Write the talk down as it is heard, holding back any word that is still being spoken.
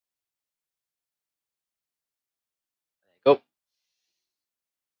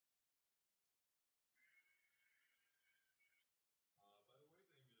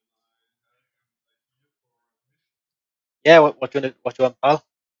Yeah, what you want, pal?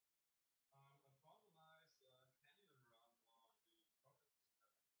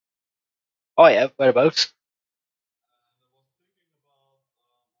 Oh yeah, whereabouts?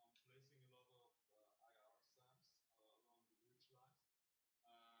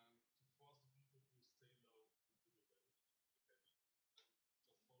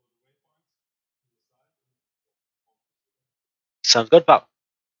 Sounds good, pal.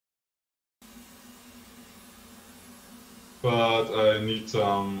 But I need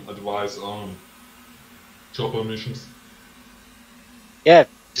some advice on chopper missions. Yeah,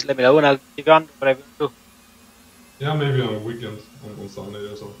 just let me know and I'll give you on whatever you want to do. Yeah, maybe on a weekend, on Sunday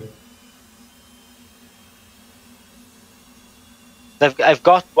or something. I've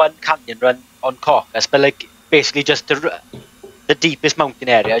got one canyon run on Caucus, but like basically just the deepest mountain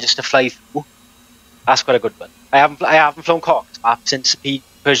area, just to fly through. That's quite a good one. I haven't flown Caucus map since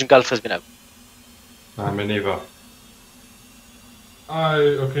Persian Gulf has been out. Me neither. I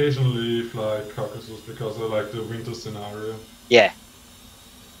occasionally fly Caucasus because I like the winter scenario. Yeah,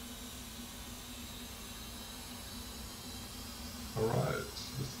 Alright,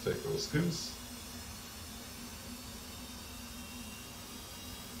 let's take those skins.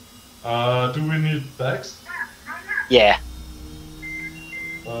 Do we need bags? yeah.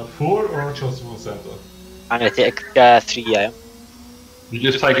 Four or just one center? I'm gonna take 3. Yeah,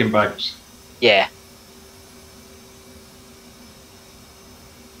 You're just taking bags. yeah.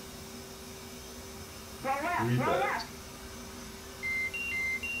 Three bags.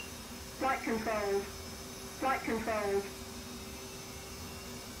 Flight controls. Flight controls.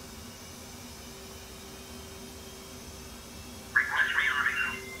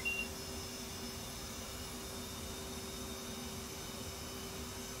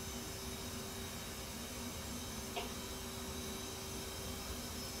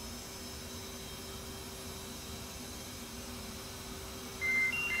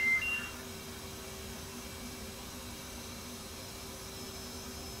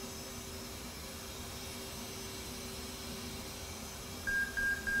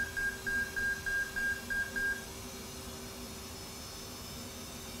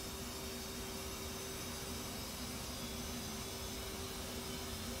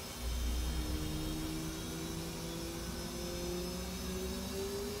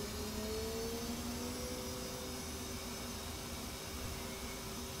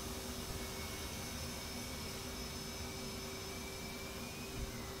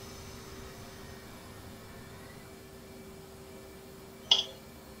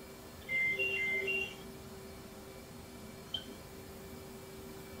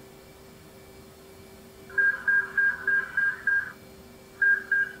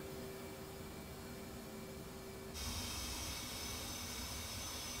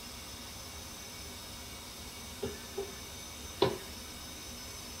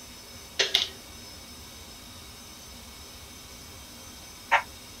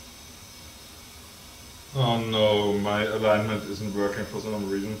 Oh no, my alignment isn't working for some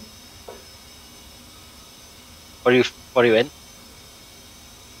reason. What are you in?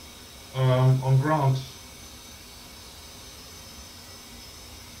 On ground.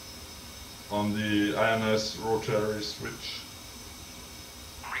 On the INS rotary switch.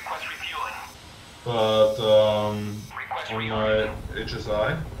 Request refueling. But Request on refueling. my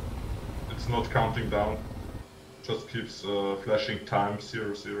HSI, it's not counting down. Just keeps flashing time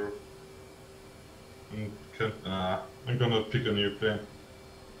 00. And I'm gonna pick a new plane.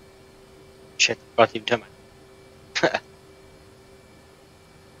 Shit, got even to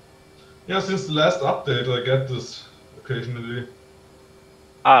Yeah, since the last update I get this occasionally.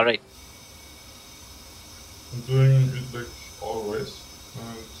 All right. I'm doing it like always,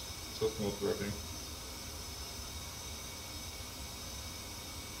 and it's just not working.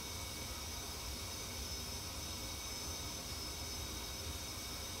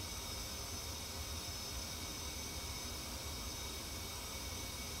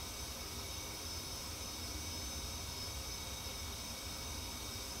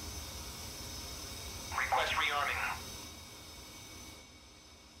 Request rearming.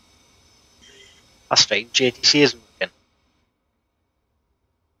 That's strange. JTC isn't working.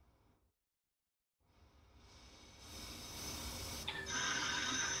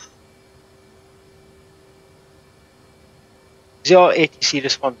 Is your ATC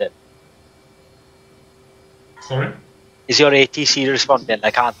responding? Sorry? Is your ATC responding?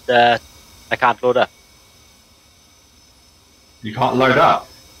 I can't load up. You can't load up.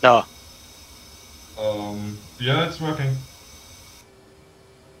 No. Yeah, it's working.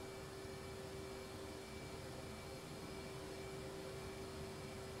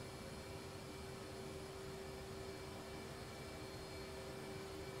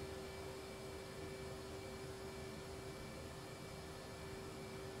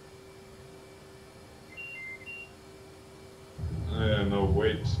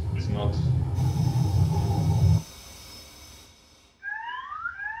 wait, it's not.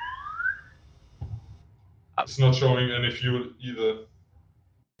 It's not showing any fuel either.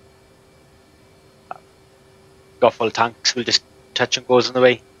 Got full tanks, we'll just touch and goes on the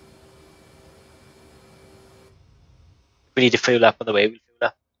way. If we need to fuel up on the way, we'll fuel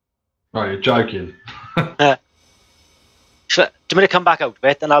up. Oh, you're joking. So, do you want me to come back out of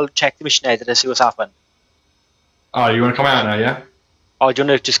it and I'll check the mission editor to see what's happened? Oh, you want to come out now, yeah? Or do you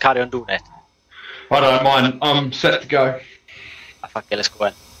want to just carry on doing it? I don't mind. I'm set to go. Ah, fuck it, let's go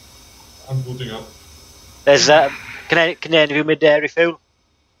in. I'm booting up. There's can any of you refuel?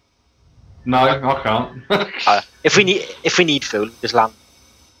 No, I can't. If we need fuel, just land.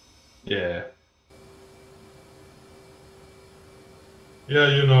 Yeah.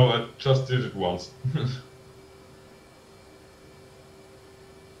 Yeah, you know, I just did it once.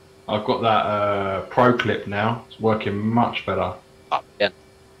 I've got that Pro Clip now. It's working much better. Oh, yeah.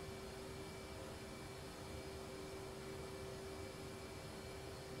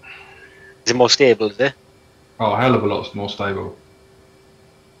 Is it more stable, is it? Oh, a hell of a lot more stable.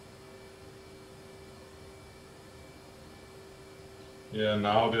 Yeah,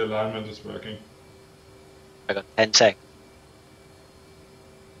 now the alignment is working. I got 10 seconds.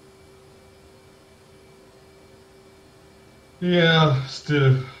 Yeah,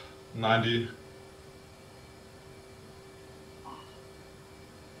 still 90.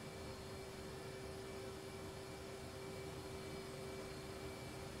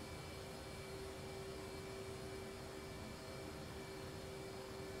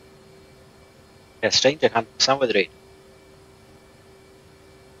 Yeah, strange, I can't sound with it.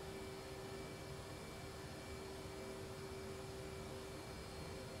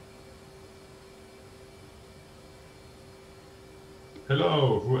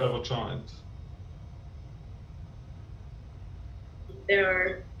 Hello, whoever joined. There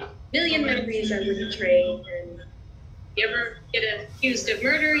are a million memories under the train, and if you ever get accused of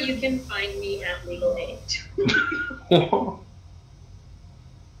murder, you can find me at legal aid.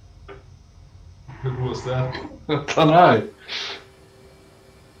 Who was that? I don't know.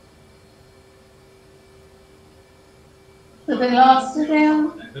 So they lost it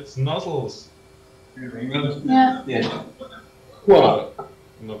down? It's Nuzzles. Yeah. What?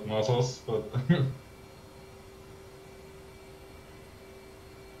 Not Nuzzles, but...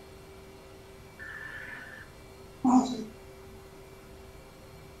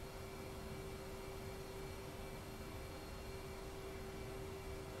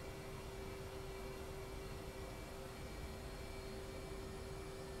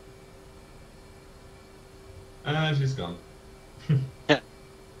 And he's gone. Yeah,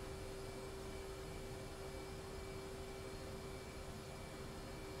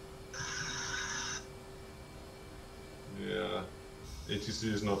 ATC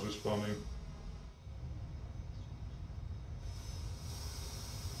is not responding.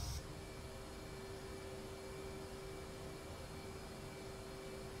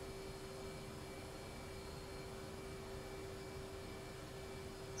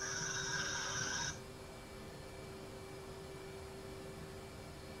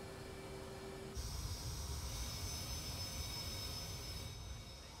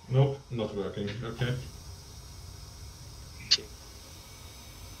 Nope, not working. Okay.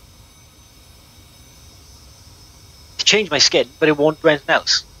 Change my skin, but it won't do anything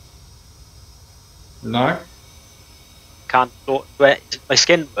else. No? Can't do it. My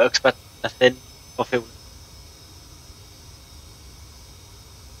skin works, but nothing for fuel.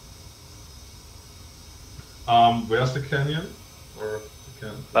 Where's the canyon? Or the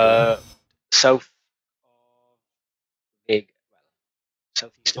canyon? South of Vegas. Well,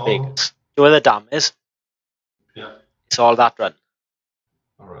 southeast of Oh. Vegas. Do you know where the dam is? Yeah. It's all that run.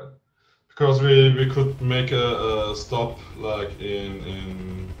 Alright. Because we could make a stop like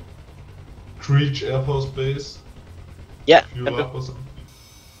in Creech Air Force Base. Yeah. Fuel up or something.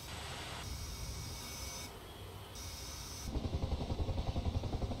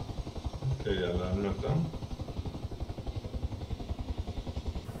 Okay, alignment done.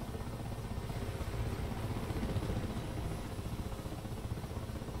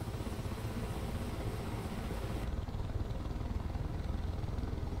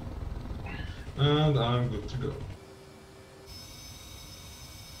 And I'm good to go.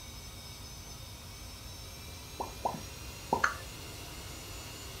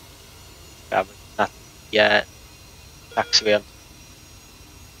 Yeah. Taxiway on.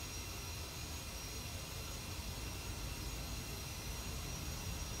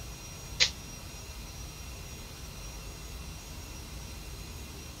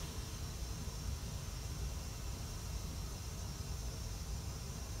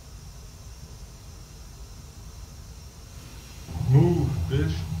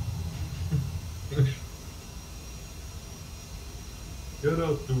 bitch. Get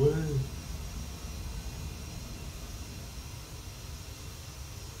out the way.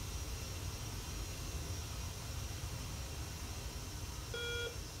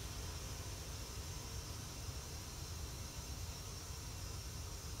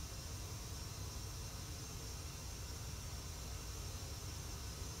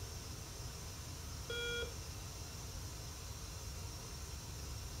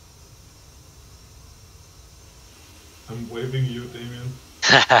 I'm waving you, Damien.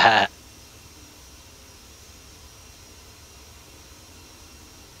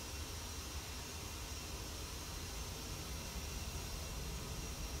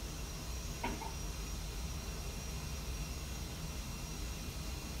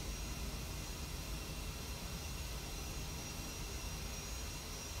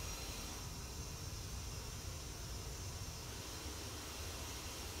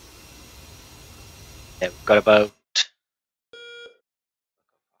 Yeah, we've got about.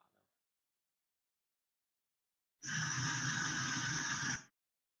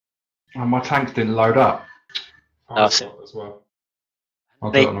 Oh, my tanks didn't load up. I so- thought as well. I'll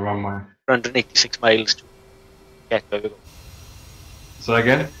do it on the runway. 186 miles to get where we go. So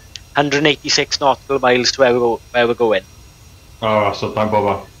again? 186 nautical miles to where we're going. Oh, so don't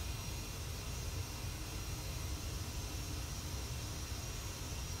bother.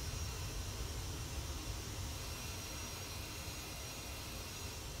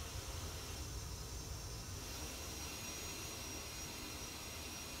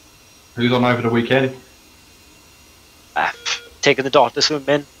 Who's on over the weekend? Taking the daughter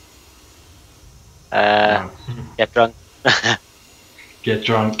swimming. No. Get drunk. Get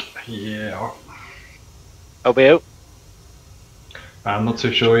drunk. Yeah. How about you? I'm not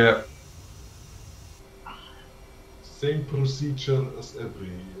too sure yet. Same procedure as every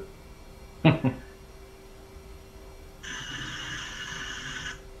year.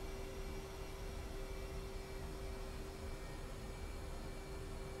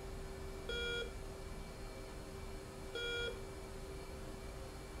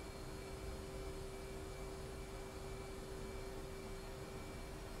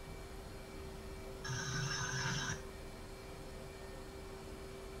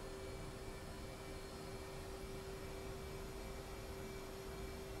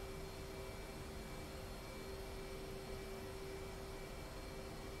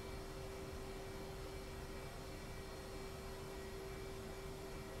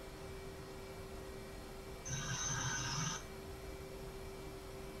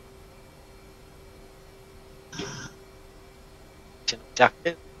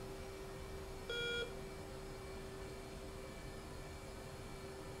 Exactly.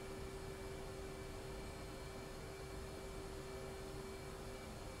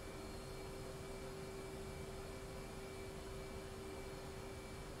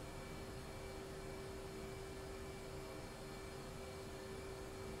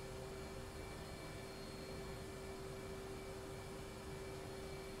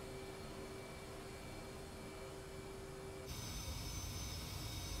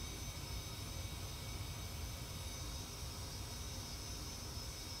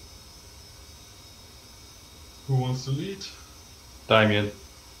 Who wants to lead? Damien.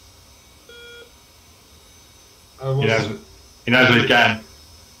 I was. He knows what he can.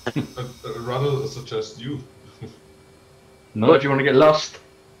 I'd rather suggest you. Not if you want to get lost.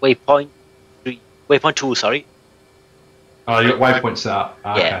 Waypoint 3. Waypoint 2, sorry. Oh, you got waypoints set up.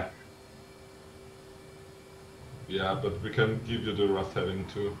 Ah, Yeah. okay. Yeah, but we can give you the rough heading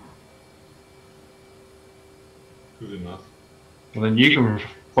too. Good enough. Well, then you can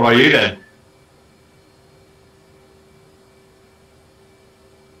follow you then.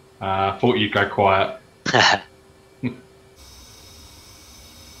 Thought you'd go quiet.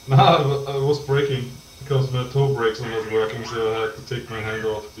 No, I was braking because my toe brakes are not working, so I had to take my hand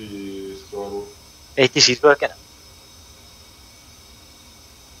off the throttle. ATC's working.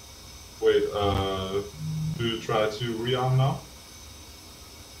 Wait, do you try to rearm now?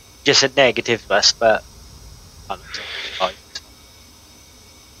 Just a negative to us, but. Fine.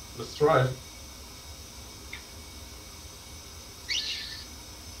 Let's try it.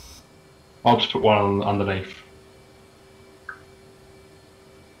 I'll just put one on underneath.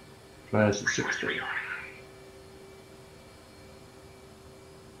 Flares at 60.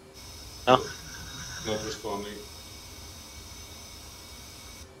 No? Not responding.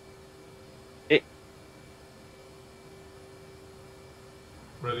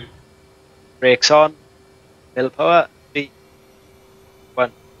 Ready? Brakes on. Mill power. 3,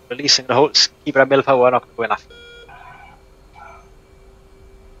 1. Releasing the holds. Keep it at mill power, not going to go enough.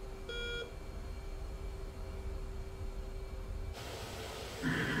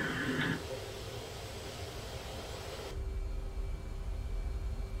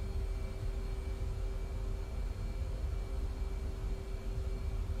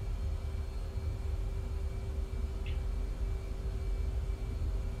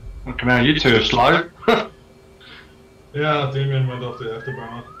 Okay, now you two are slow. Yeah, Damien went off the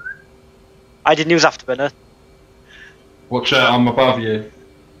afterburner. I didn't use afterburner. Watch out, I'm above you.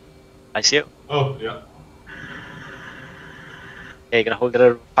 I see you. Oh, yeah. Okay, you're gonna hold it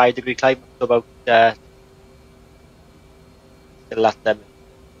at a 5-degree climb to about still at them.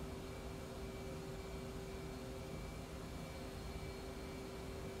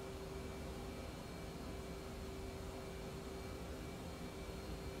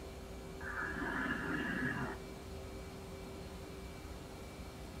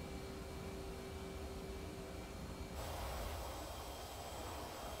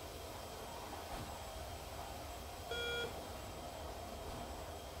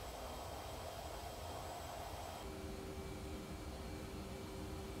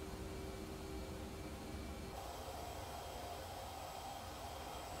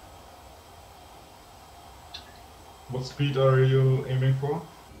 What speed are you aiming for?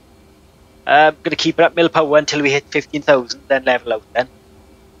 I'm gonna keep it at mill power until we hit 15,000, then level out then.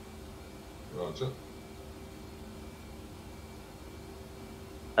 Roger.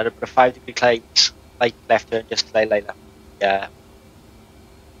 At about a 5-degree climb, like left turn, just like that. Yeah.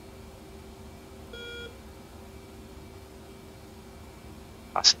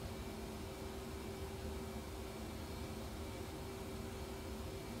 Passing.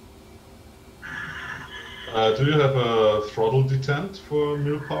 Do you have a throttle detent for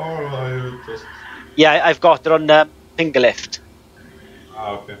mule power, or are you just... Yeah, I've got it on finger lift.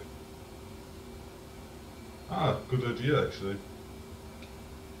 Ah, okay. Ah, good idea, actually.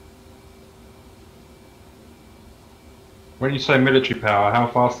 When you say military power, how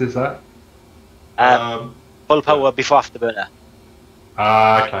fast is that? Full power before afterburner.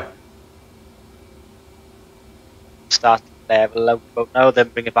 Ah, okay. Start level out about now, then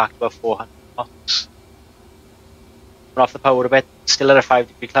bring it back to about 400 knots. Run off the power a bit, still at a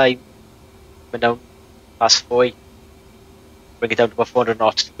 5-degree climb. Coming down past 40. Bring it down to about 400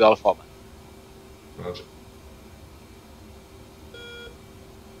 knots to be all format. Roger.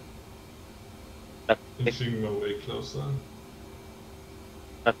 Inching my way closer.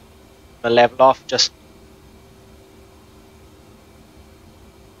 Level off, just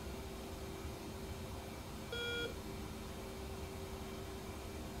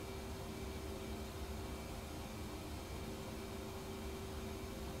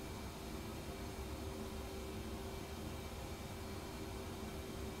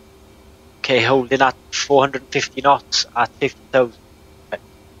okay, holding at 450 knots at 50,000. Roger.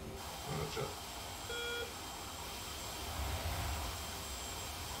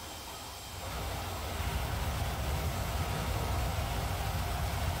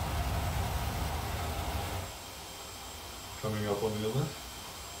 Coming up on the other.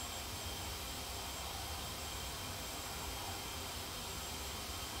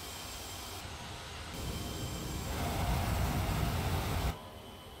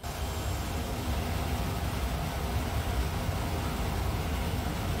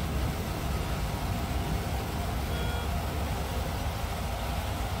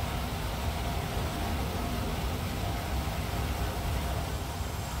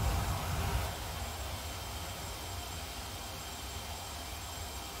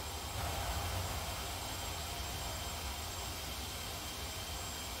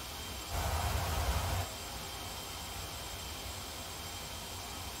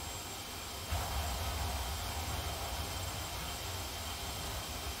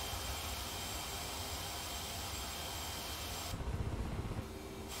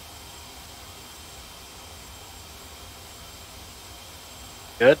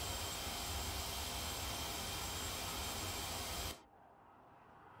 Good.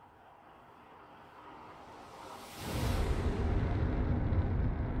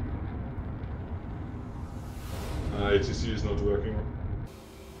 ATC is not working.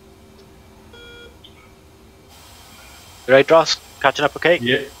 You right, Ross? Catching up okay?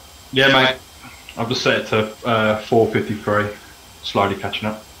 Yeah. Yeah, mate. I've just set it to 453. Slowly catching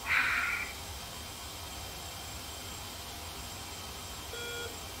up.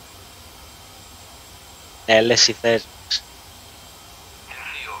 Let's see if there's...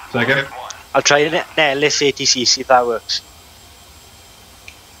 Say again? I'll try it now, let's see ATC, see if that works.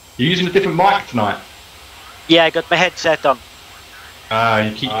 You're using a different mic tonight? Yeah, I got my headset on.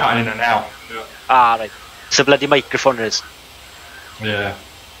 You keep cutting in and out. Yeah. Ah, right. It's a bloody microphone it is. Yeah.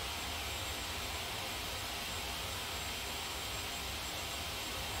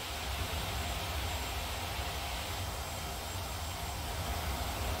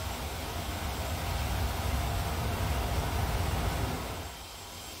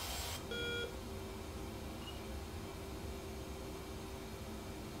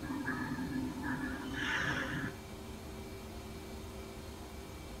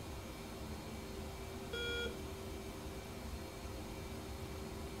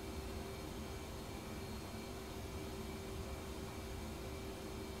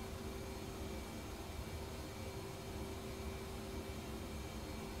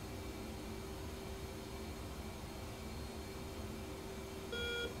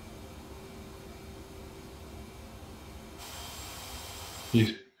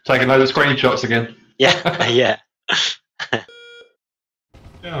 You taking loads of screenshots again? Yeah, yeah.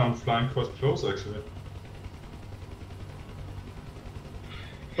 Yeah, I'm flying quite close actually.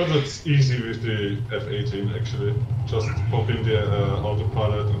 But it's easy with the F18 actually. Just pop in the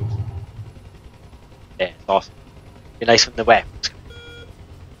autopilot and... Yeah, it's awesome. Be nice when the weapons.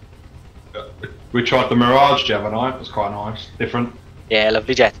 Yeah. We tried the Mirage the other night. It was quite nice, different. Yeah,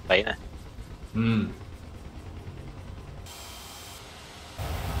 lovely jet plane. Hmm.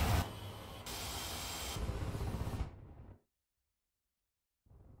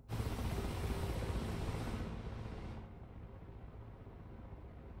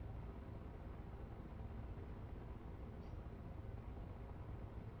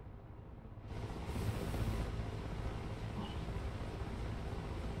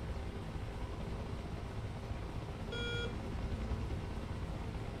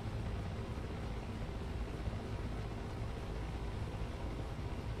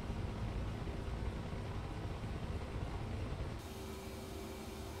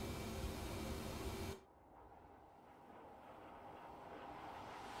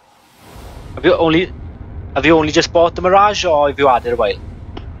 Have you only just bought the Mirage, or have you had it a while?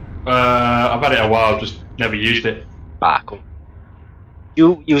 I've had it a while, just never used it. Ah, cool.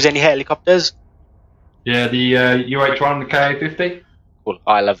 You use any helicopters? Yeah, the UH1, the KA-50. Cool.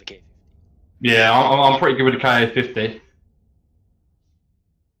 Oh, I love the K. Yeah, I'm pretty good with the KA-50.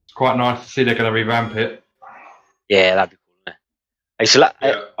 It's quite nice to see they're going to revamp it. Yeah, that'd be cool.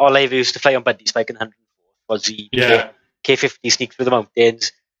 All I ever used to fly on Buddy Spike in 104 was the K50 sneak through the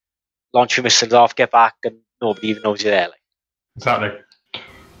mountains, launch your missiles off, get back, and nobody even knows you're there. Like. Exactly.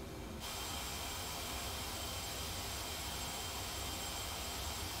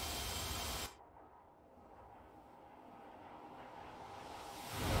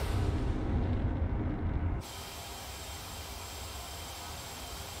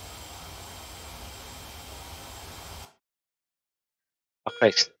 Oh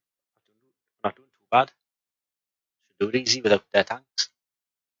Christ, not doing too bad. Should do it easy without their tanks.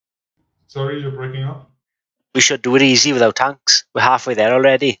 Sorry, you're breaking up? We should do it easy without tanks. We're halfway there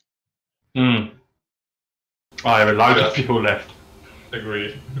already. Hmm. I have a load of fuel left.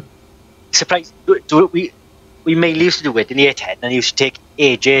 Agreed. Surprised. We mainly used to do it in the A10, and it used to take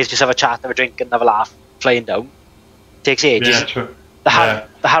ages, just have a chat, have a drink, and have a laugh flying down. Takes ages. Yeah, true. The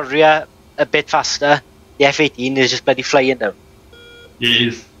Harrier a bit faster. The F18 is just bloody flying down. It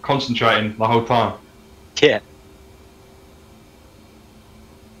is concentrating the whole time. Yeah.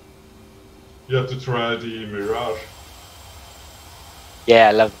 You have to try the Mirage. Yeah,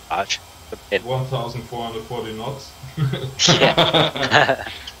 I love the Mirage. 1,440 knots. Yeah.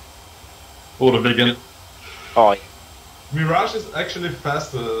 All the big in. Oh, yeah. Mirage is actually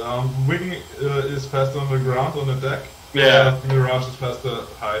faster. Wing is faster on the ground, on the deck. Yeah. Mirage is faster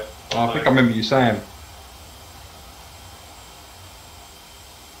high. I think I remember you saying.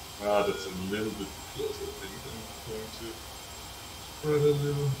 Ah, that's a little bit close, I think. I'm going to spread a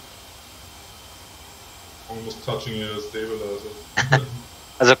little. Almost touching your stabilizer. I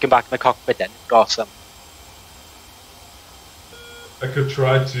was looking back in the cockpit then. It's awesome. I could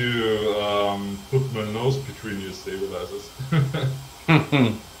try to put my nose between your stabilizers. I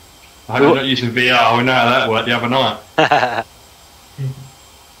hope you're not using VR. We know how that worked the other night.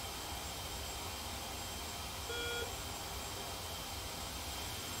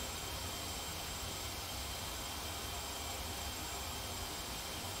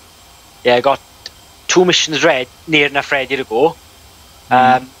 Yeah, I got 2 missions near enough ready to go.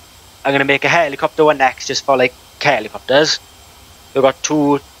 I'm going to make a helicopter one next, just for like helicopters. We've got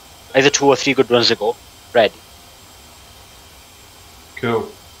either 2 or 3 good ones to go, ready. Cool.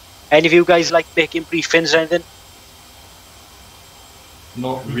 Any of you guys like making briefings or anything?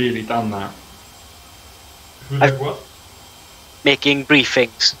 Not really done that. Who like what? Making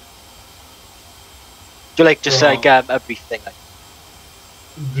briefings. Do you like just like a brief thing? Like?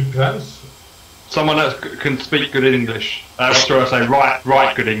 Depends. Someone that can speak good English. That's what I say.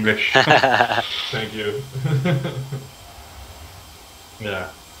 Right, good English. Thank you. Yeah.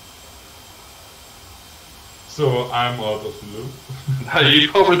 So I'm out of the loop. No, you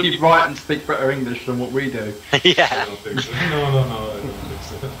probably write and speak better English than what we do. I Yeah. don't think so. No, I don't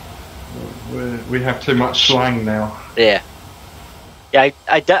think so. We have too much slang now. Yeah. Yeah,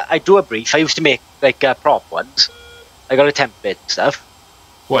 I do a brief. I used to make like prop ones. I got a template and stuff.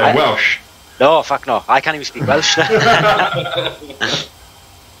 What, Welsh? No, fuck no. I can't even speak Welsh.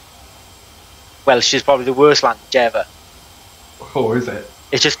 Welsh is probably the worst language ever. Oh, is it?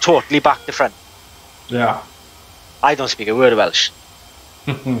 It's just totally back to front. Yeah. I don't speak a word of Welsh.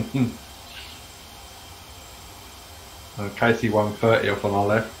 I don't speak a word of Welsh. So I'm out of the loop. Welsh. Thank you. KC 130 off on our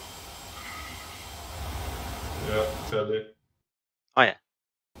left. Yeah, tally. Oh yeah.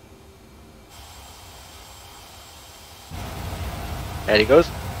 There he goes.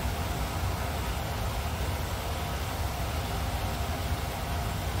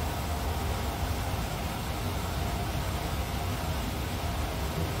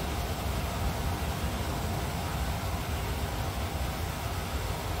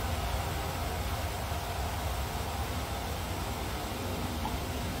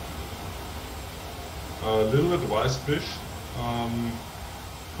 A little advice, fish.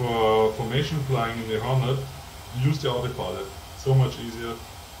 For formation flying in the Hornet, use the autopilot. So much easier.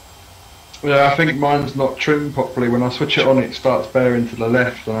 Yeah, I think mine's not trimmed properly. When I switch it on, it starts bearing to the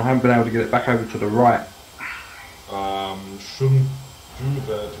left, and I haven't been able to get it back over to the right. Shouldn't do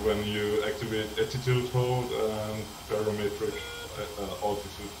that when you activate attitude hold and barometric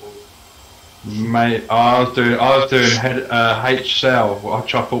altitude hold. Mate, I was doing head H cell,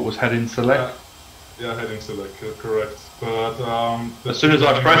 which I thought was heading select. Yeah, heading select, correct. But As soon as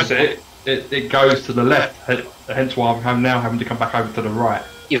I press it, it goes to the left. Hence why I'm now having to come back over to the right.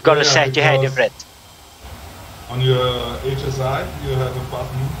 You've got to set your heading for it. On your HSI, you have a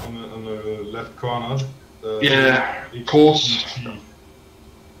button on the left corner. Yeah, HSI. course.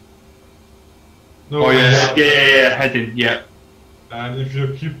 No, Oh yeah, heading, yeah. And if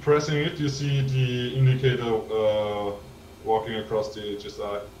you keep pressing it, you see the indicator walking across the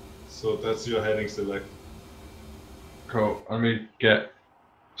HSI. So that's your heading select. Cool. Let me get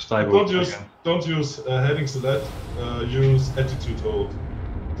stable. Don't use heading select. Use attitude hold.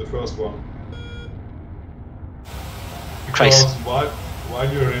 The first one. Because Christ.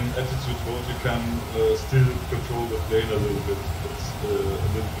 while you're in attitude hold, you can still control the plane a little bit. It's a little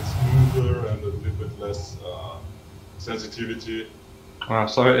bit smoother and a little bit less sensitivity. Ah,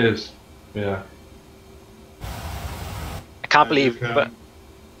 so it is. Yeah. I can't believe. But,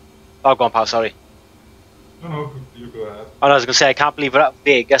 oh, go on, pal. Sorry. No, you go ahead. Oh, I was going to say I can't believe we're at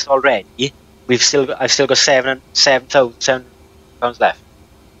Vegas already. I've still got 7,000 pounds left.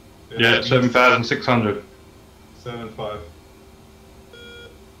 Yeah, 7,600. 7.5.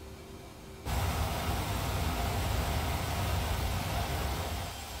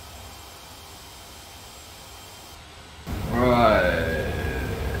 Right.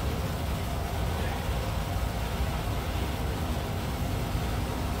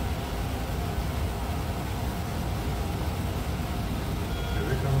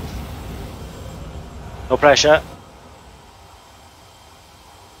 Here it comes. No pressure.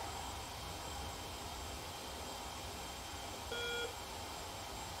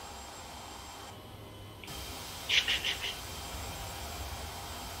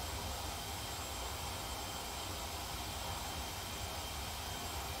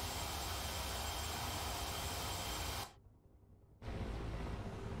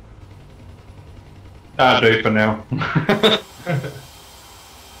 That'll do for now.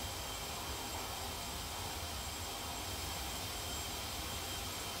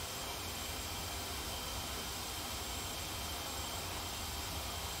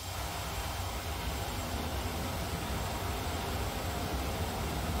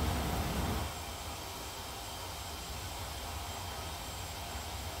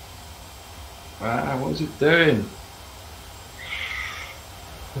 Wow, what is it doing?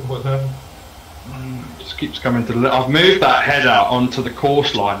 What happened? Just keeps coming to the left. I've moved that header onto the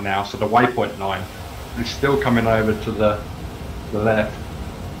course line now, so the waypoint line. It's still coming over to the left.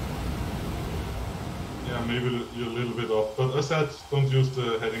 Yeah, maybe you're a little bit off. But as I said, don't use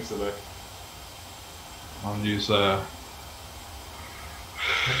the heading select. I'll use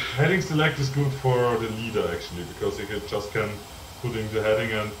Heading select is good for the leader actually, because you just can put in the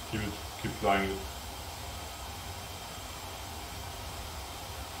heading and keep flying it.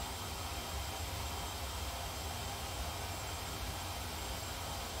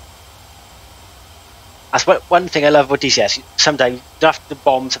 That's one thing I love about DCS. Sometimes you don't have to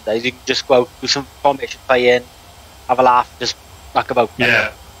bomb. Sometimes you can just go out, do some formation flying, have a laugh, just knock about.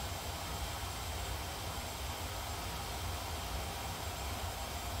 yeah.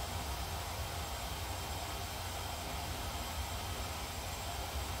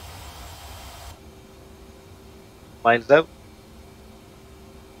 Mine's out.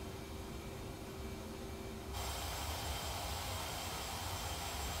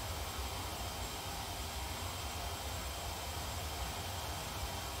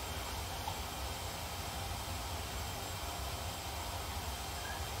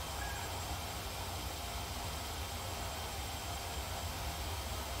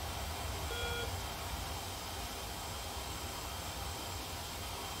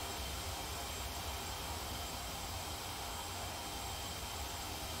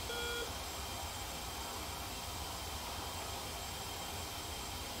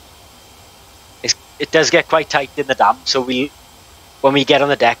 it does get quite tight in the dam, so when we get on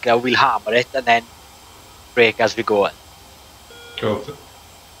the deck now, we'll hammer it and then brake as we go in. Cool.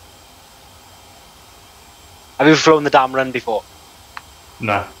 Have you flown the dam run before?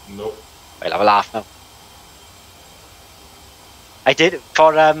 No. Nope. I'll have a laugh now. I did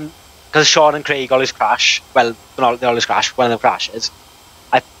for because Sean and Craig always crash. Well, they always crash. One of them crashes.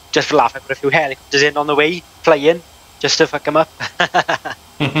 I just for laugh, I put a few helicopters in on the way, flying, just to fuck them up.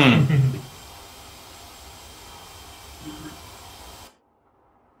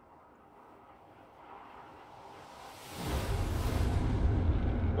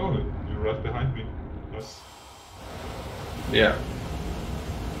 Oh, you're right behind me. Nice. Yeah.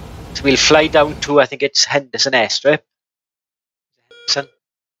 So we'll fly down to, I think it's Henderson airstrip. Henderson,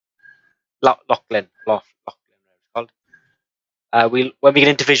 Lachlan, whatever it's called. When we get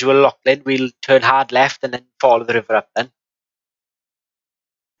into visual Lachlan, we'll turn hard left and then follow the river up. Then.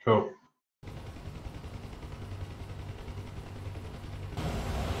 Cool.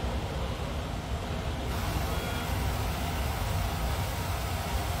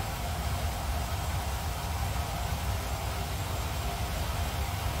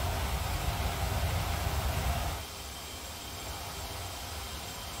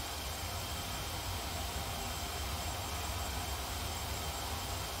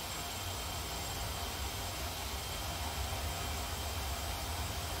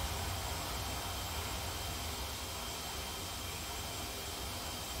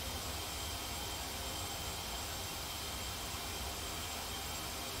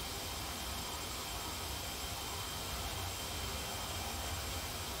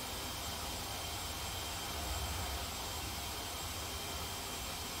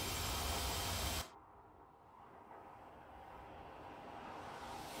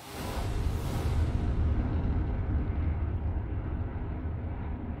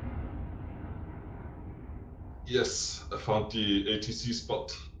 Yes, I found the ATC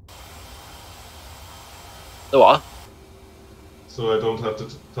spot. The what? So I don't have to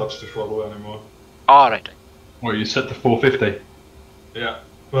touch the throttle anymore. Oh, right. Well, you set to 450. Yeah,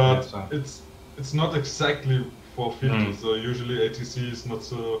 but Yeah, so- it's not exactly 450, so usually ATC is not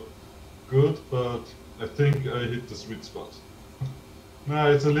so good, but I think I hit the sweet spot. No,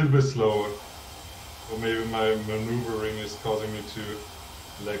 it's a little bit slower. Or maybe my maneuvering is causing me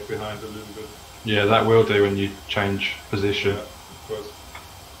to lag behind a little bit. Yeah, that will do when you change position. Yeah, of course.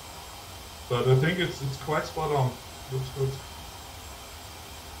 But I think it's quite spot on. Looks good.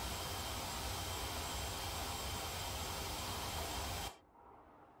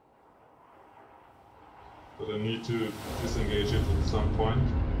 But I need to disengage it at some point.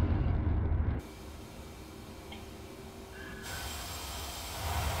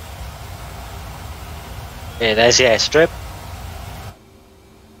 Yeah, there's the airstrip.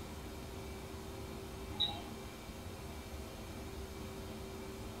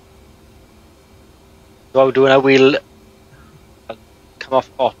 So what we'll do now, we'll come off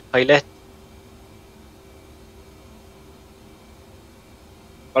autopilot.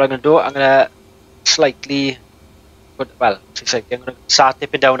 What I'm going to do, I'm going to slightly, I'm going to start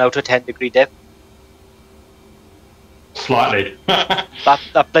dipping down now to a 10-degree dip. Slightly.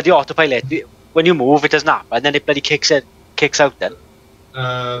 That bloody autopilot, when you move, it doesn't happen, and then it bloody kicks out then.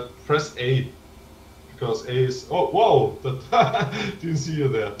 Press A. Because A is... Oh, whoa! That didn't see you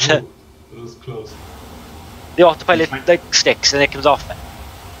there. Whoa, that was close. The autopilot like sticks and it comes off then.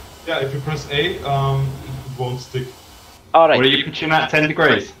 Yeah, if you press A, it won't stick. Alright. What are you pitching at 10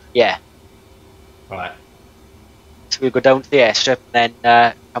 degrees? Yeah. Right. So we'll go down to the airstrip and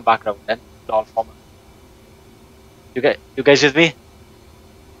then come back round then. All from it. You guys with me?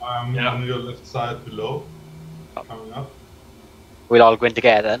 Yeah. On your left side below. Coming up. We'll all go in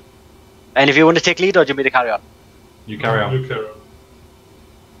together then. And if you want to take lead or do you want me to carry on? You carry on. You carry on.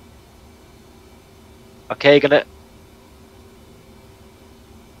 Okay, gonna...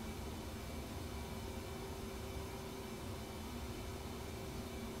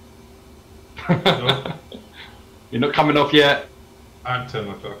 No, You're not coming off yet. I'm 10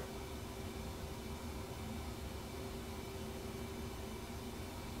 o'clock.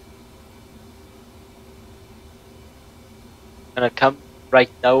 Gonna come right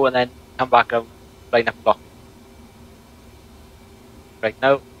now and then come back around, line up block. Right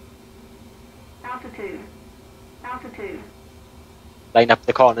now, Altitude. Altitude. line up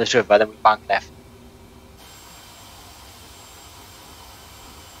the corner of the river, then we bank left.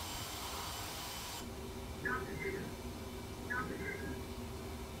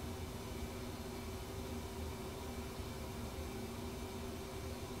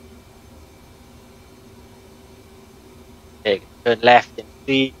 Okay, turn left in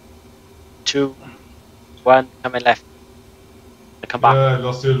 3, 2, One coming left. I come back. Yeah, I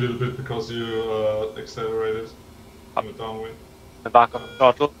lost you a little bit because you accelerated in the downwind. I'm back on the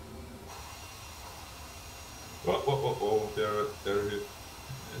throttle. Whoa, there it is.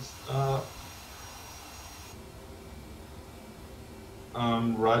 Yes.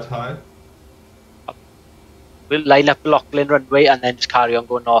 Right high. We'll line up Lachlan runway and then just carry on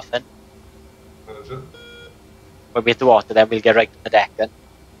going north then. Manager. When we hit the water, then we'll get right on the deck then.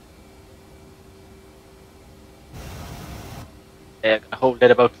 Yeah, gonna hold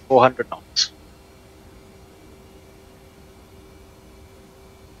it about 400 knots.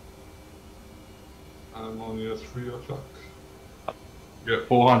 I'm only at 3 o'clock. You're at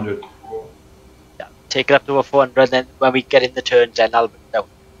 400. Yeah, take it up to a 400, then when we get in the turns, then I'll bring it down.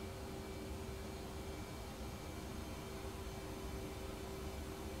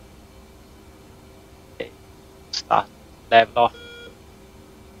 Okay, start, level off.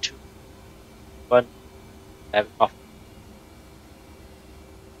 2, 1, level off.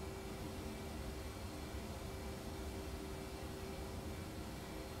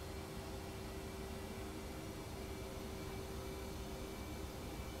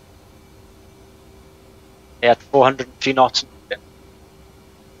 Yeah, at 403 knots.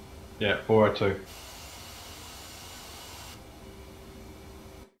 Yeah, 402.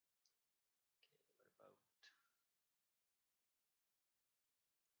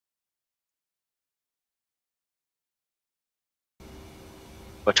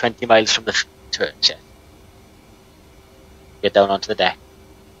 We're 20 miles from the turns, yeah. Get down onto the deck.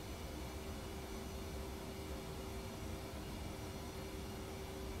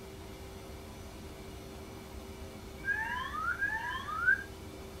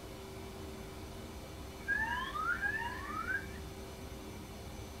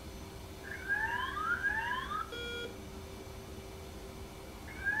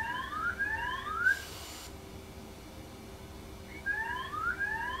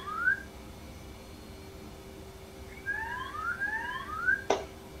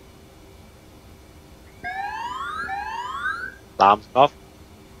 Alarms off.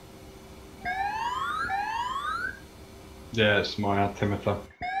 Yeah, it's my altimeter.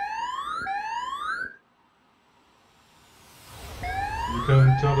 You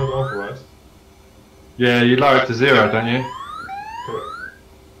can turn that off, right? Yeah, you lower it to 0, don't you? Correct.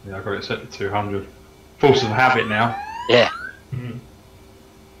 Yeah, I got it set to 200. Force of habit now. Yeah.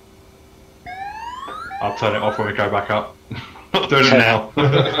 I'll turn it off when we go back up. Not doing it now.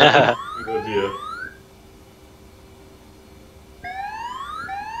 Good idea.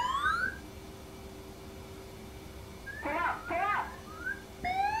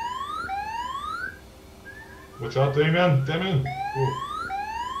 Watch out, Damien! Damien! Ooh.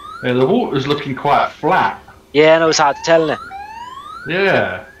 Yeah, the water's looking quite flat. Yeah, no, it's hard to tell, isn't it?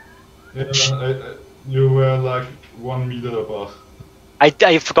 Yeah. Yeah, you were like 1 meter above. I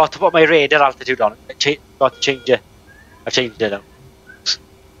forgot to put my radar altitude on. I forgot to change it. I've changed it now.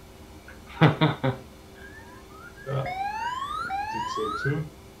 Yeah. Did so too.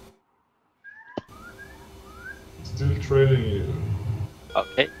 Still trailing you.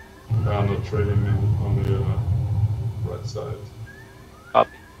 Okay, I'm not trailing me on the right side.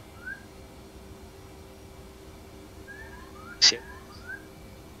 copy. See.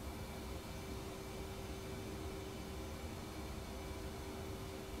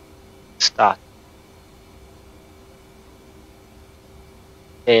 Start.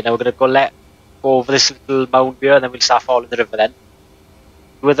 Okay, now we're gonna go over this little mound here, and then we'll start following the river. Then,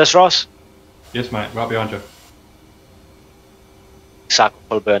 you with us, Ross? Yes, mate, right behind you. Start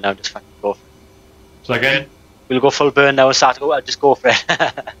full burn now. Just fucking go. So again? We'll go full burn now and start to go. I'll just go for it.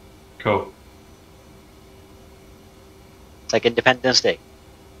 Cool. It's like Independence Day.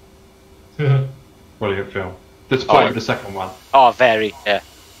 Brilliant film. Disappointed with the second one. Oh, very, yeah.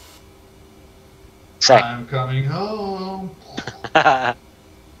 I'm coming home.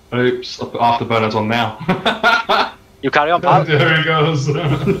 Oops, I'll put afterburners on now. You carry on, pal. There he goes.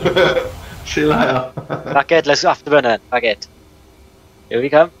 See you later. Back it, let's afterburner then. Back it. Here we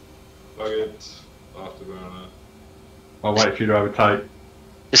come. Fuck it. Afterburner. I'll wait for you to overtake.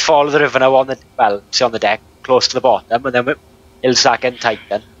 Just follow the river now on the, well, see on the deck, close to the bottom, and then it'll start getting tight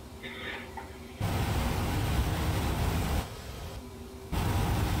then.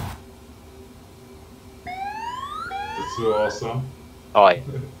 That's so awesome. Oh, yeah.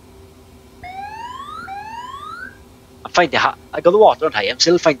 I find it hard. I got the water on high, I'm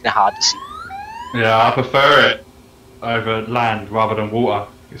still finding it hard to see. Yeah, I prefer it over land rather than water.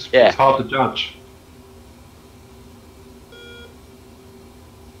 It's hard to judge.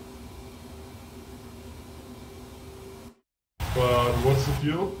 But what's the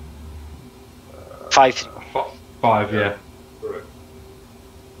fuel? 5. 5, yeah. Correct.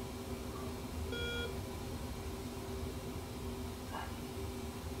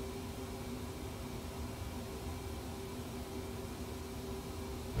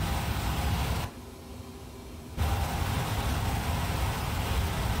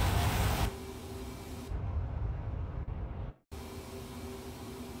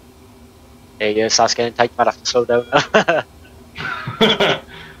 There you go, starts getting tight, might have to slow down.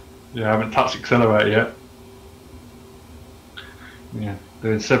 Yeah, I haven't touched accelerator yet. Yeah,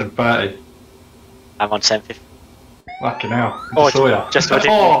 doing 730. I'm on 750. Fucking hell. I Oh, just saw ya. just about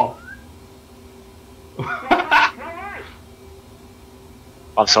it. Oh!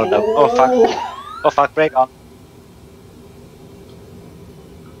 I'm slowing down. Oh fuck. Oh fuck, brake on.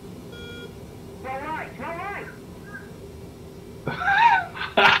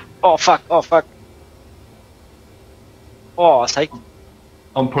 Oh fuck, oh fuck. Oh, it's tight.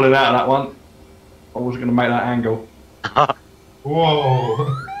 I'm pulling out of that one. I wasn't going to make that angle. Whoa!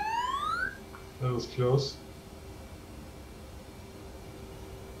 That was close.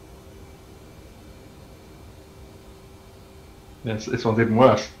 Yes, this one's even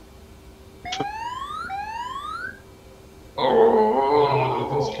worse. Oh,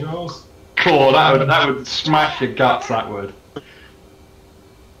 that was Oh, close. cool, that would smash your guts, that would.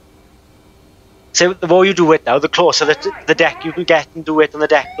 So the more you do it now, the closer the deck you can get and do it on the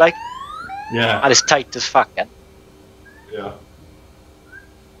deck, like. Yeah. And it's tight as fuck, yeah. Yeah.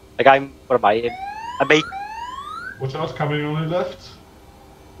 Like what am I? I'm 8. Watch out, coming on your left.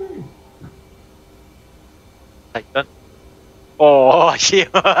 Tight one. Oh, shit.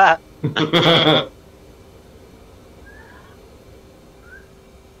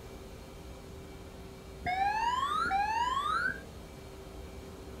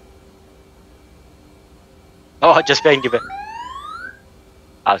 Oh, just behind you, bit.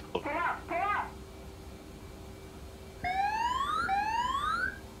 That's cool.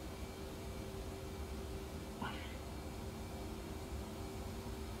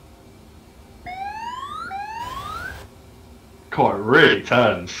 God, it really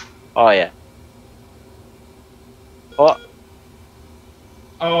turns. Oh, yeah. Oh,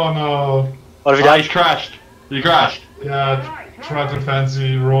 Oh no. what have you Oh, done? he's crashed. You crashed. Yeah, tried to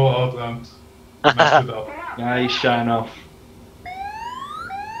fancy roll out and messed it up. Yeah, he's showing off.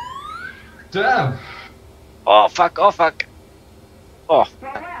 Damn! Oh, fuck, oh, fuck. Oh,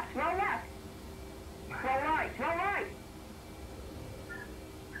 Roll left, roll left. Roll right, roll right.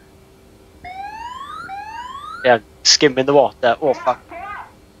 yeah, skimming the water. Oh, fuck. Pull up.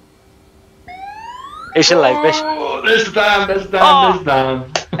 Are you still alive, bitch? Oh, there's the dam, there's the dam, Oh. there's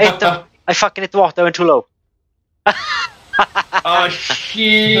the dam. I fucking hit the water, I went too low. Oh,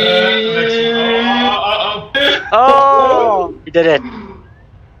 shit. Oh, you did it.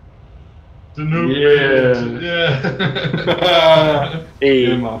 The noob Yeah. Yeah. Hey.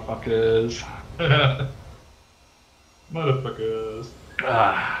 You motherfuckers. Motherfuckers.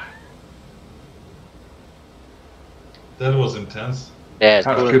 Ah, That was intense. Yeah, it's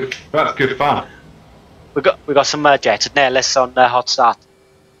that's cool. good. That's good fun. We got some jets at Nellis on hot start.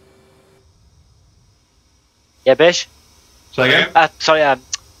 Yeah, bish. Say again? Sorry,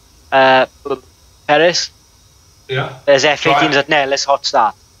 Paris. Yeah. There's F18s Right. at Nellis hot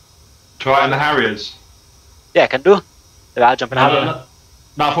start. Try it in the Harriers. Yeah, can do. I'll jump in No, Harrier. no,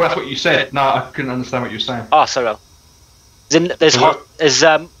 no, I thought that's what you said. No, I couldn't understand what you were saying. Oh, sorry. There's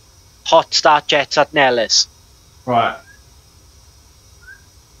So hot start jets at Nellis. Right.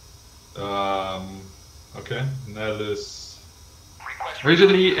 Okay. Nellis. Who's in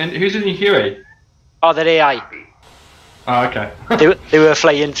the Huey? Oh, they're AI. Oh, okay. They were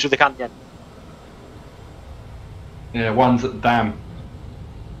flying through the canyon. Yeah, one's at the dam.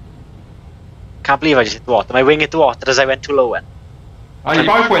 Can't believe I just hit the water. My wing hit the water as I went too low. Oh, you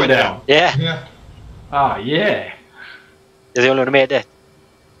both went down. Yeah, Yeah. Ah, yeah. you're the only one who made it.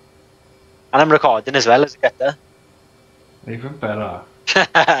 And I'm recording as well as I get there. Even better.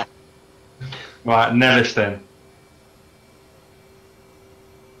 Right, Nellis then.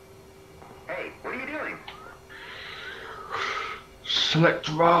 Hey, what are you doing? Select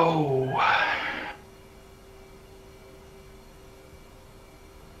roll.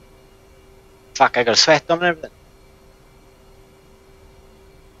 Fuck, I got a sweat on and everything.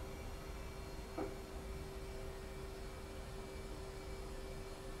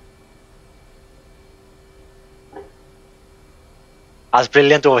 I was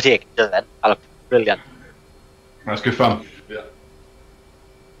brilliant overtaking just then. I looked brilliant. That's good fun. Yeah.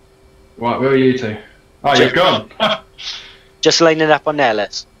 Right, where are you two? Oh, you've gone. Just lining up on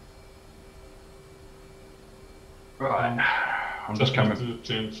Nellis. Right. I'm just Need coming. to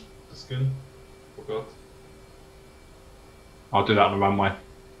change the skin. forgot. I'll do that on the runway.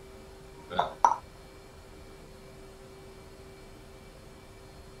 Yeah.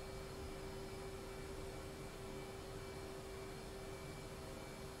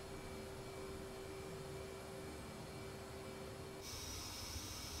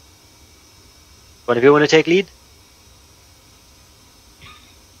 One of you want to take lead?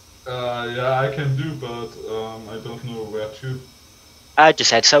 Yeah, I can do, but I don't know where to. I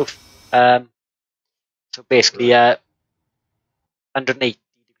just head south. So basically, 180 degrees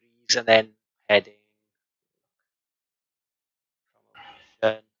and then heading.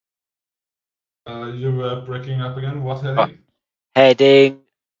 You were breaking up again. What heading? Heading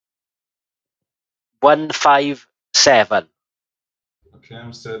 157. Okay,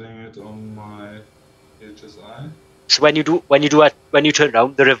 I'm setting it on my HSI. So when you turn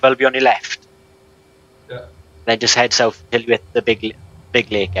around, the river will be on your left. Yeah. Then just head south till you hit the big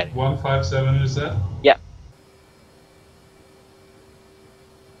lake area. 157, you said? Yeah.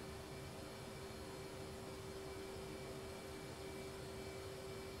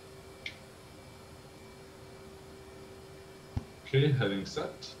 Okay, heading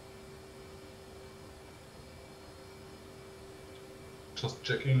set. Just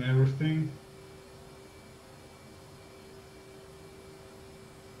checking everything.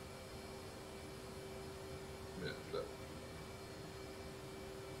 Yeah, flat.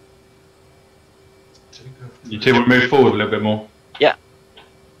 Take off. You two will move forward a little bit more. Yeah.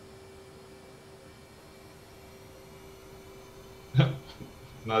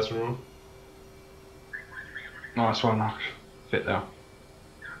 Nice roll. Nice one, I'll fit there.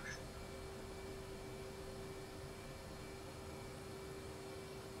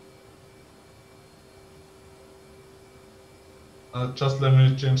 Just let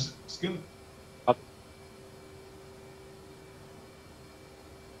me change skin. Up.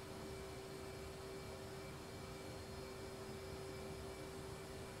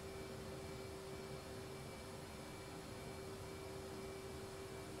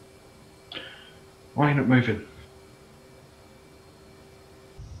 Why are you not moving?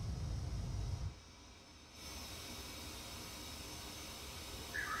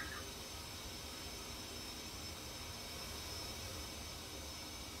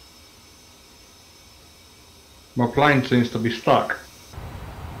 My plane seems to be stuck.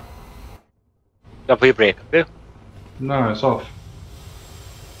 Got your brake up, do? No, it's off.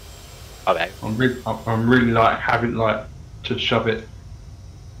 Oh, there. I'm really like having like to shove it.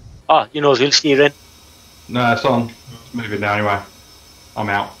 Oh, your nose wheel steering. No, it's on. It's moving now anyway. I'm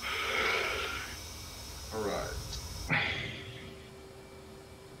out.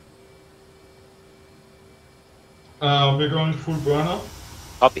 Alright. We're going full burner.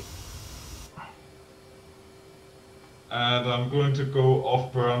 Copy. And I'm going to go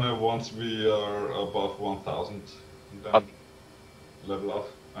off burner once we are above 1000. And then Copy. level off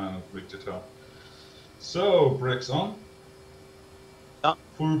and make the turn. So, brakes on. Yeah.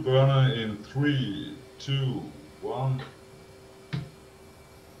 Full burner in 3, 2, 1.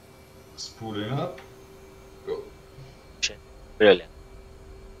 Spooling up. Go. Brilliant.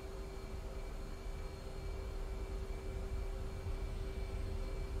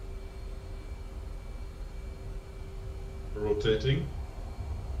 Rotating.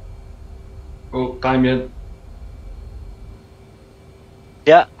 Oh, Damien,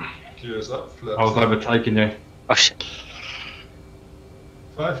 Yeah. Gears up. Flaps I was up. overtaking you. Oh shit.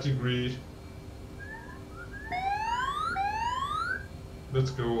 5 degrees. Let's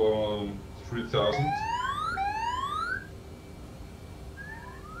go on 3000.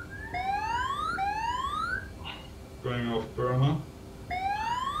 Going off burner.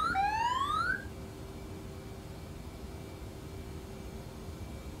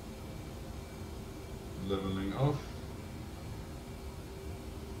 Leveling off.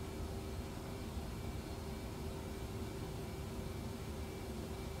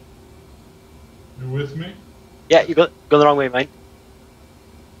 You with me? Yeah, you go the wrong way, mate.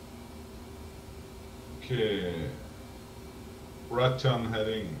 Okay. Right turn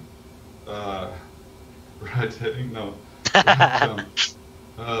heading. Right heading? No. Right turn.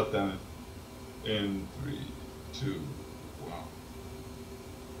 Oh, damn it. In 3, 2, 1.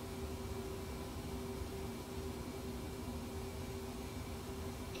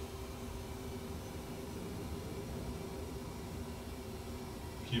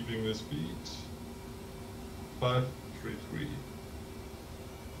 Keeping the speed. 5, 3, 3.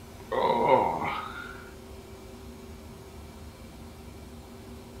 Oh.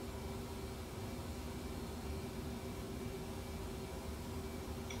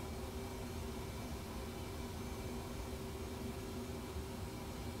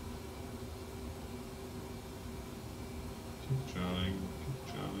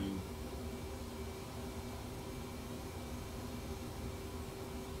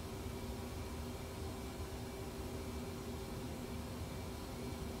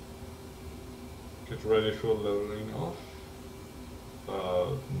 Get ready for leveling off.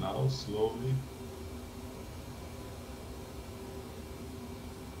 Now slowly.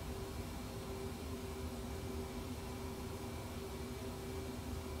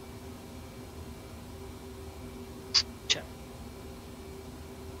 Check.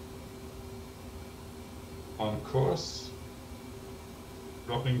 On course.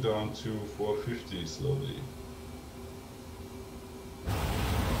 Dropping down to 450 slowly.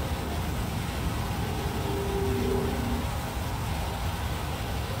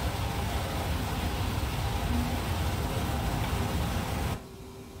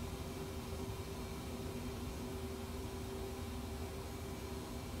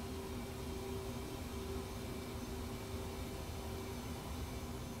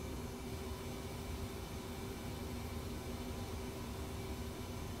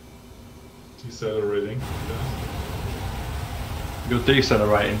 Decelerating. Yeah. You're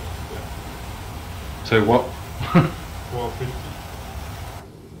decelerating. So what? 450.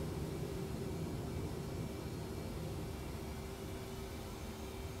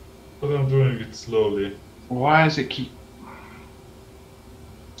 But I'm doing it slowly. Why does it keep...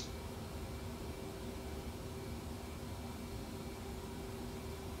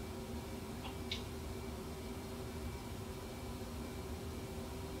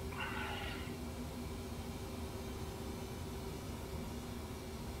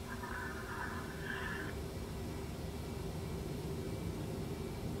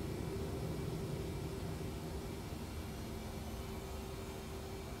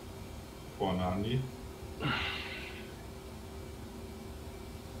 $490.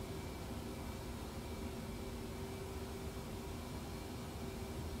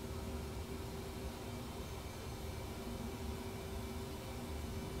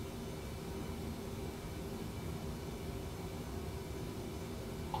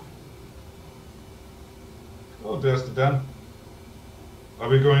 Oh, there's the dam. Are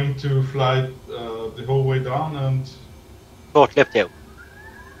we going to fly the whole way down and... Short lip tail.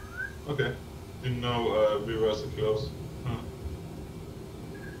 Okay. Didn't know we were so close. Huh.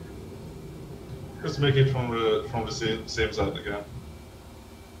 Let's make it from the same side again.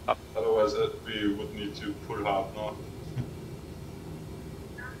 Up. Otherwise we would need to pull hard north.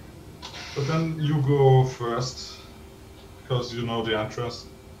 But then you go first, because you know the entrance.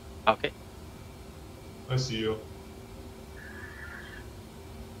 Okay. I see you.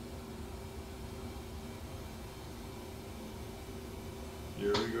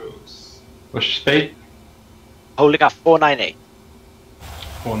 Here he goes. What's your speed? Holding up 498.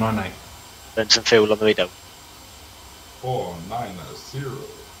 498. Burn some fuel on the way down. 490.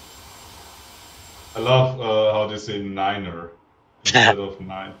 I love how they say niner instead of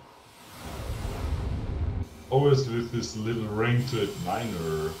 9. Always with this little ring to it,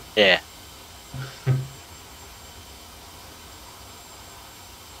 niner. Yeah.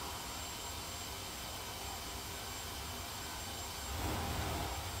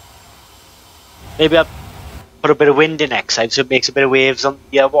 Maybe I'll put a bit of wind in next side so it makes a bit of waves on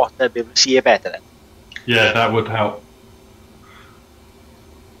the water, be able to see it better then. Yeah, that would help.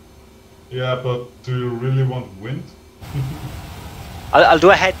 Yeah, but do you really want wind? I'll do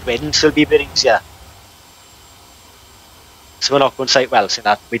a headwind so it'll be a bit easier. So we're not going sight well, so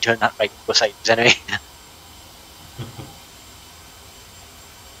that we turn that right to go sideways anyway.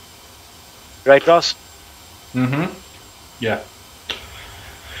 Right, Ross? Mm-hmm. Yeah.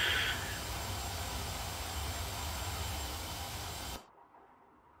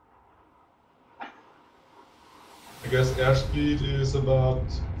 I guess airspeed is about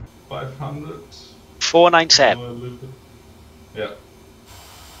 500. 497. A little bit. Yeah.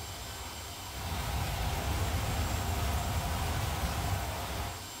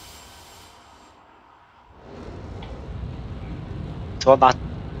 So on that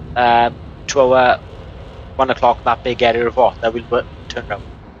 2 hour, 1 o'clock, that big area of water, we'll turn around.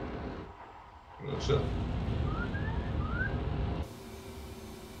 Gotcha.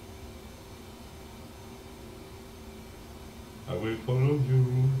 I will follow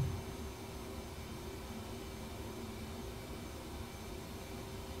you.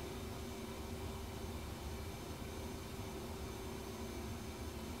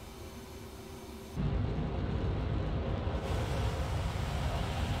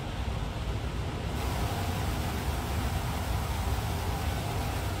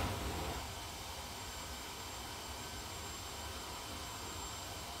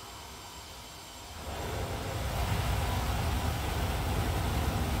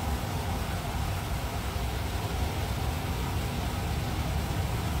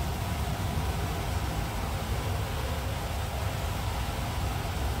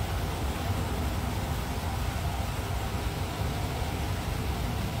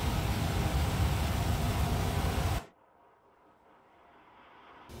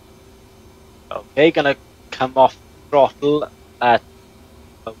 Okay, gonna come off throttle at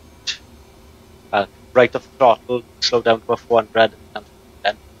about, right off throttle, slow down to a 400, and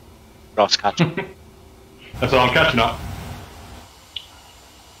then cross catch. That's all I'm catching up.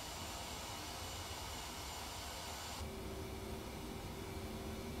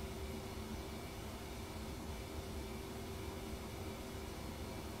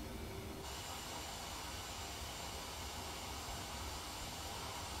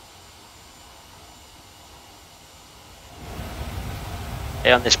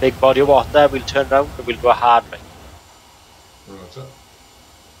 Okay, on this big body of water, we'll turn around and we'll do a hard right. Roger.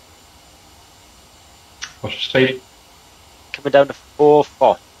 What's your speed? Coming down to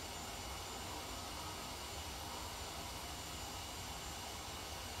 440.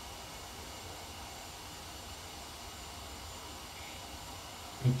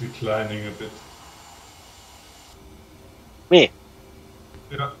 And declining a bit. Me?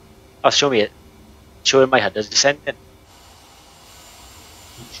 Yeah. Oh, show me it. Showing my head as descending.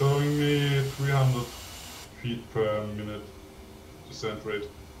 It's showing me 300 feet per minute descent rate.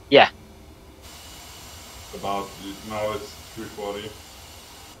 Yeah. About now it's 340.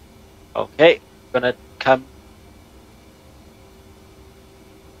 Okay, gonna come.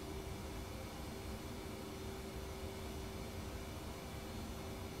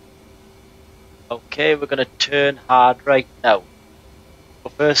 Okay, we're gonna turn hard right now. Go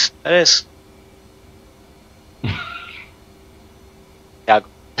first, there is. Yeah, go.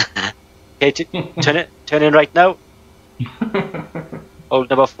 Okay, turn in right now.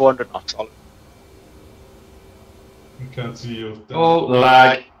 Hold about 400 knots. I can't see you. Oh,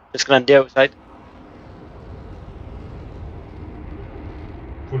 lag. Just gonna do outside.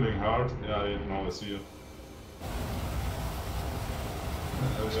 Pulling hard. Yeah, now I see you.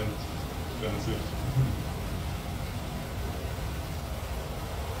 Expensive.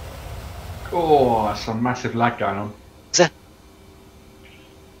 Oh, that's some massive lag going on. Is it?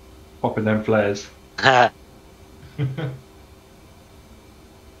 Popping them flares. Yeah,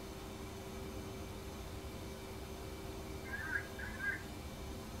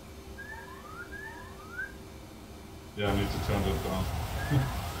 I need to turn that down.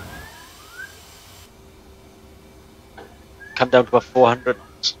 Come down to a 400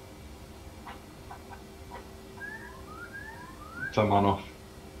 knots. Turn mine off.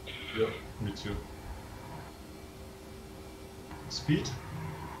 Yeah, me too. Speed?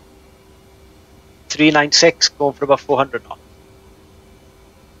 396, going for about 400 knots.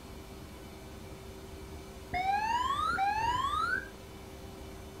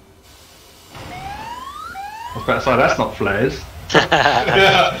 I was about to say, that's not flares.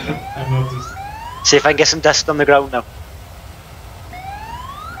 Yeah, I noticed. See if I can get some dust on the ground now.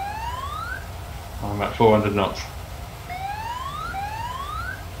 I'm at 400 knots.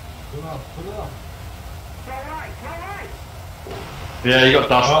 Pull up, pull up. Yeah, you got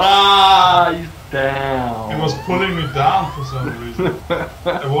dust. Oh. Ah, he's down. It was pulling me down for some reason.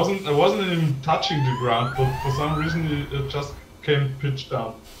 I wasn't even touching the ground, but for some reason it just came pitch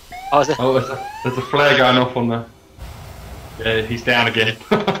down. Oh, is it? Oh, there's a flare going off on the... Yeah, he's down again.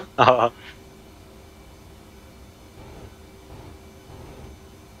 Oh.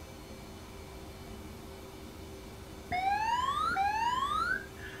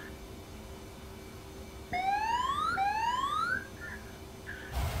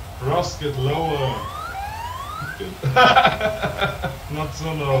 Ross, get lower. Not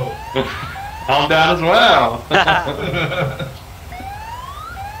so low. I'm down as well.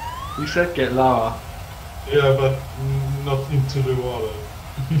 You said get lower. Yeah, but not into the water.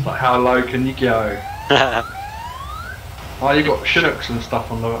 It's like, how low can you go? Oh, you got Chinooks and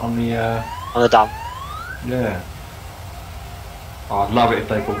stuff on the On the dam. yeah. Oh, I'd love it if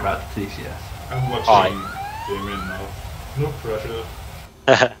they brought back the TCS. I'm watching them in now. No pressure.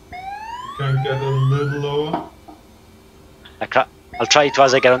 You can get a little lower. I'll try to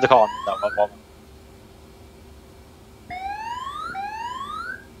as I get on the corner. No, one moment.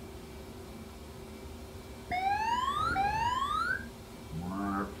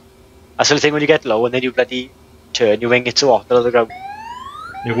 That's the thing when you get low and then you bloody turn, you wing it to water on the ground.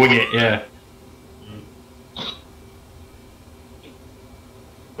 You wing it, yeah.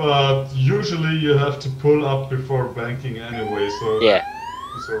 But usually you have to pull up before banking anyway, so Yeah.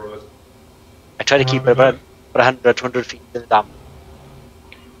 it's alright. I try to keep it about 100, 200 feet in the dam.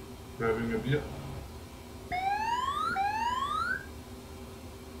 Grabbing a beer.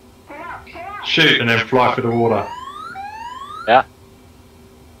 Shoot and then fly through the water. Yeah.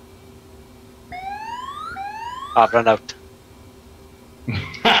 I've run out.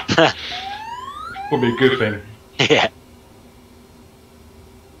 Probably a good thing. Yeah.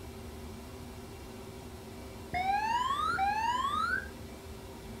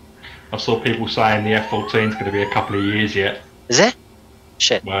 saw people saying the F14 is going to be a couple of years yet. Is it?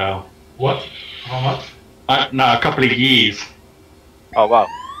 Shit. Wow. What? How much? No, a couple of years. Oh wow.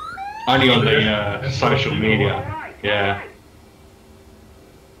 Only on the F14 social or media. what? Yeah.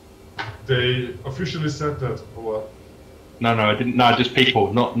 They officially said that, or what? No, I didn't. No, just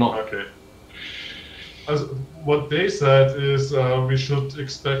people, not. Okay. As what they said is we should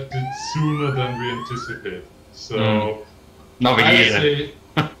expect it sooner than we anticipate. So Another I'd year. say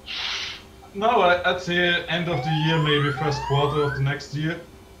no. I'd say end of the year, maybe first quarter of the next year.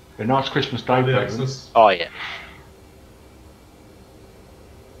 A nice Christmas day The present. access. Oh yeah.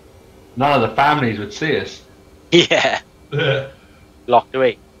 None of the families would see us. Yeah. Yeah. Locked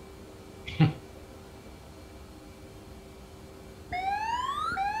away.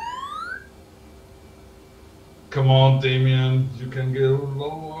 Come on, Damien, you can go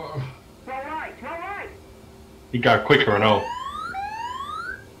lower. All right, all right. You go quicker and all.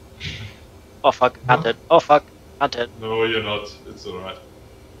 Oh fuck, can't turn. Oh fuck, can't turn. No, you're not. It's alright.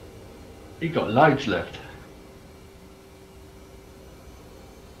 You got loads left.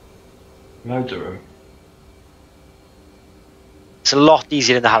 Loads of them. It's a lot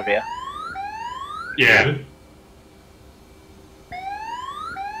easier in the Harrier. Yeah. Really?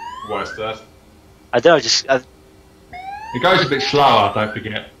 Why is that? I don't know, just It goes a bit slower, don't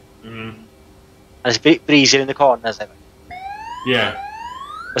forget. Mm. it's a bit easier in the corners. I think. Yeah.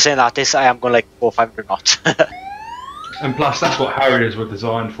 But saying that, this I am going like 400 or 500 knots. And plus, that's what Harriers were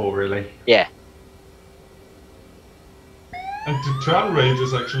designed for, really. Yeah. And the turn rate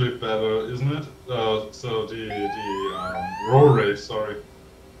is actually better, isn't it? So the roll rate, sorry.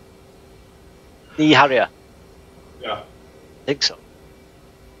 The Harrier, Yeah. I think so.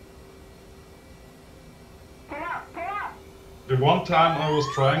 Pull up, pull up. The one time I was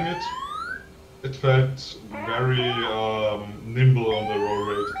trying it, it felt very nimble on the roll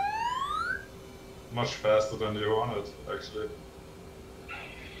rate. Much faster than the Hornet, actually.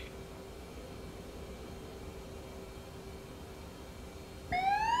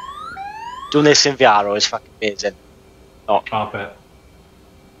 Doing this in VR is fucking amazing. Oh, I bet.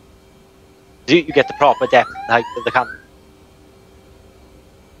 you get the proper depth and height of the cannon.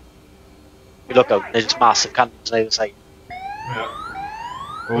 You look out, there's just massive cannons on either side. Yeah.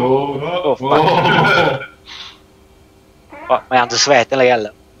 Oh, Oh, fuck. Oh, my hands are sweating like hell.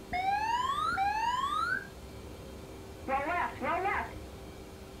 Roll left, roll left.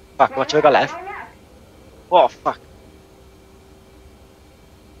 Fuck, what have we got left? Roll left. Oh, fuck.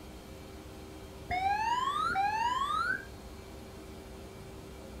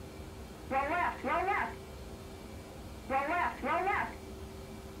 Roll left, roll left. Roll left, roll left.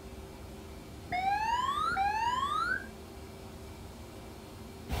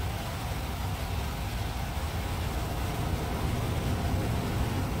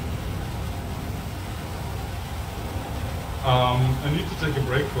 I need to take a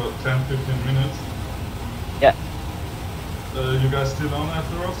break for 10-15 minutes. Yeah. You guys still on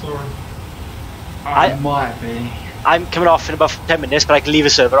after us, or? I might be. I'm coming off in about 10 minutes, but I can leave the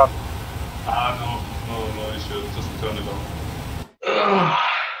server on. No, you should just turn it on.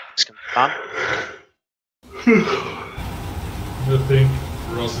 It's gonna be fun. I think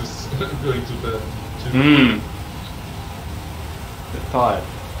Ross is going to bed. Bit tired.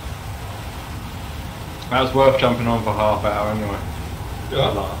 That was worth jumping on for half hour anyway.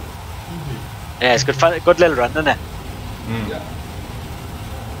 Yeah. Yeah, it's good fun, good little run, isn't it? Yeah.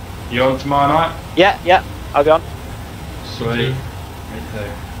 You on tomorrow night? Yeah, I'll be on. Sweet. Me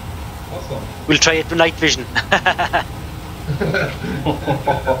too. Awesome. We'll try it with night vision.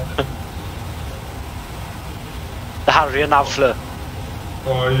 The Harrier nav flare.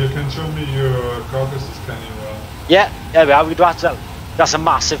 You can show me your Caucasus Canyon run. Yeah, we do that as well. That's a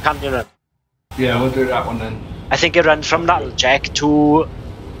massive canyon run. Yeah, we'll do that one then. I think it runs from Nttr to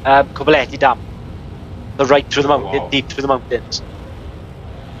Kobaleti Dam. So right through the mountain, Wow. deep through the mountains.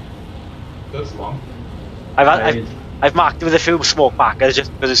 That's long. I've marked it with a few smoke markers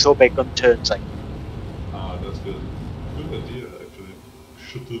just because it's so big on turns. Like. That's good. Good idea, actually.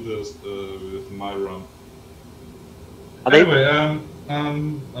 Should do this with my run. Are they- Anyway,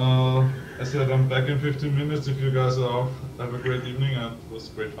 I said I'm back in 15 minutes. If you guys are off, have a great evening, and it was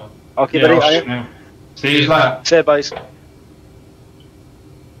great fun. Okay, Yeah, buddy. I'll shoot now. See you later. Say bye.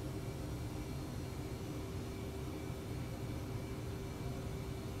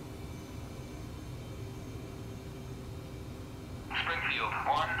 Springfield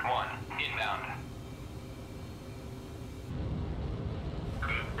 1-1 inbound.